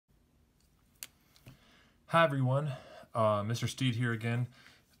Hi everyone, Mr. Steed here again.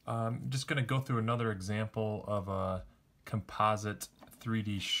 I'm just going to go through another example of a composite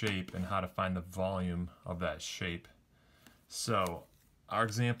 3D shape and how to find the volume of that shape. So our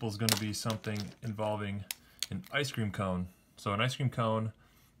example is going to be something involving an ice cream cone. So an ice cream cone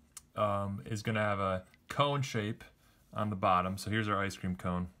is going to have a cone shape on the bottom. So here's our ice cream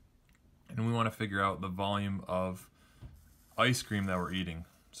cone. And we want to figure out the volume of ice cream that we're eating.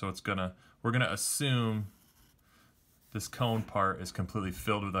 So we're gonna assume this cone part is completely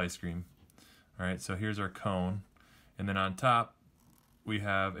filled with ice cream. All right, so here's our cone, and then on top we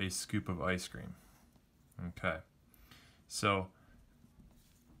have a scoop of ice cream. Okay, so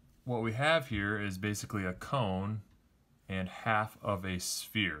what we have here is basically a cone and half of a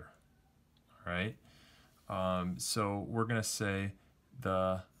sphere. All right, so we're gonna say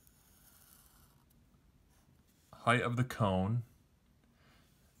the height of the cone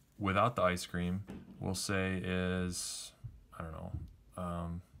without the ice cream, we'll say is, I don't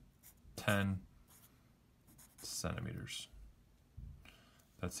know, 10 centimeters.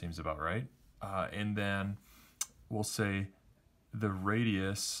 That seems about right. And then we'll say the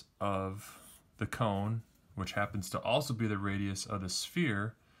radius of the cone, which happens to also be the radius of the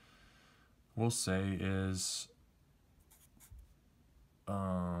sphere, we'll say is,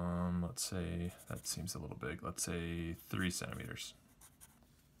 let's say, that seems a little big, let's say 3 centimeters.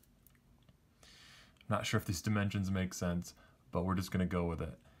 Not sure if these dimensions make sense, but we're just going to go with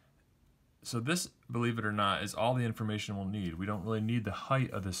it. So this, believe it or not, is all the information we'll need. We don't really need the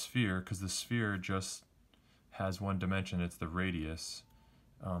height of the sphere because the sphere just has one dimension. It's the radius,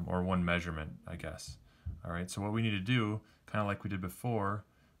 or one measurement, I guess. All right, so what we need to do, kind of like we did before,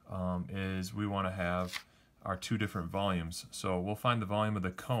 is we want to have our two different volumes. So we'll find the volume of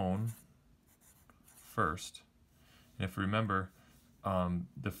the cone first. And if you remember,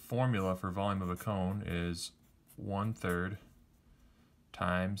 the formula for volume of a cone is 1/3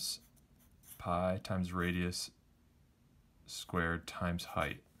 times pi times radius squared times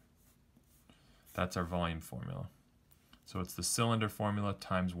height. That's our volume formula. So it's the cylinder formula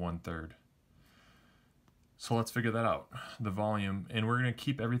times 1/3. So let's figure that out. The volume, and we're going to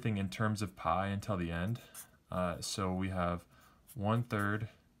keep everything in terms of pi until the end. So we have 1/3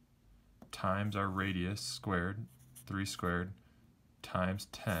 times our radius squared, 3 squared, times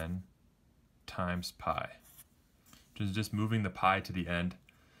 10 times pi. Just moving the pi to the end,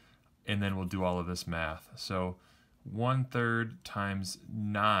 and then we'll do all of this math. So 1/3 times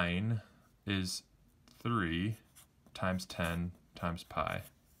 9 is 3 times 10 times pi.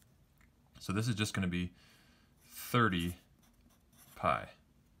 So this is just going to be 30 pi.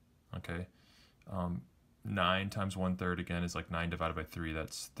 Okay, 9 times 1/3 again is like 9 divided by 3.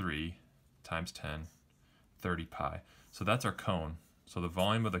 That's 3 times 10, 30 pi. So that's our cone. So the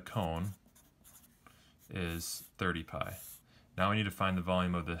volume of the cone is 30 pi. Now we need to find the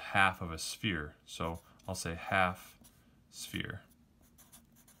volume of the half of a sphere. So I'll say half sphere.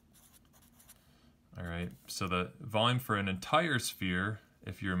 All right, so the volume for an entire sphere,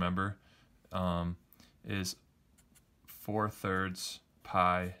 if you remember, is 4/3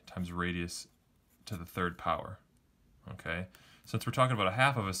 pi times radius to the third power. Okay, since we're talking about a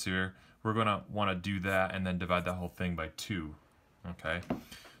half of a sphere, we're going to want to do that and then divide that whole thing by 2. Okay,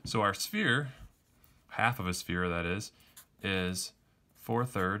 so our sphere, half of a sphere that is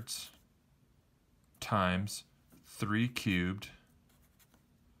 4/3 times 3 cubed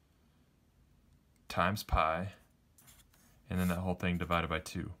times pi, and then that whole thing divided by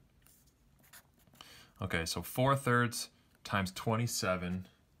 2. Okay, so 4/3 times 27,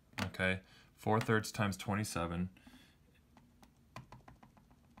 okay, 4/3 times 27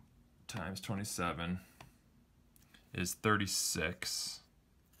 times 27 is 36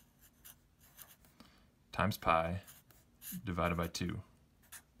 times pi divided by 2.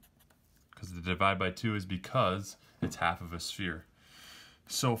 Because the divide by 2 is because it's half of a sphere.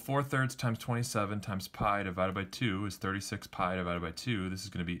 So 4/3 times 27 times pi divided by 2 is 36 pi divided by 2. This is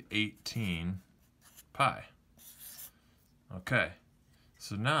going to be 18 pi. Okay,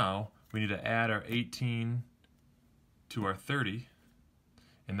 so now we need to add our 18 to our 30,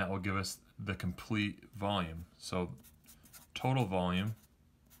 and that will give us the complete volume. So total volume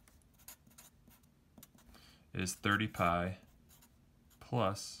is 30 pi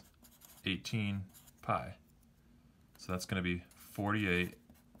plus 18 pi. So that's going to be 48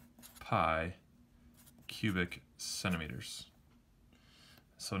 pi cubic centimeters.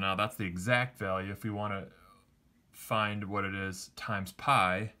 So now that's the exact value. If we want to find what it is times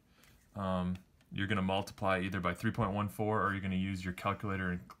pi, you're going to multiply either by 3.14 or you're going to use your calculator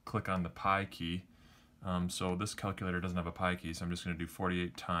and click on the pi key. So this calculator doesn't have a pi key, so I'm just going to do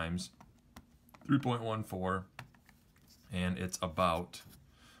 48 times 3.14, and it's about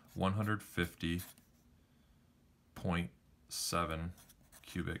 150.7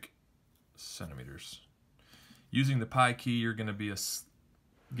 cubic centimeters. Using the pi key, you're going to be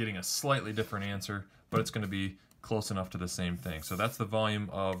getting a slightly different answer, but it's going to be close enough to the same thing. So that's the volume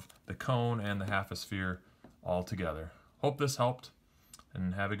of the cone and the half a sphere all together. Hope this helped,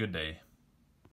 and have a good day.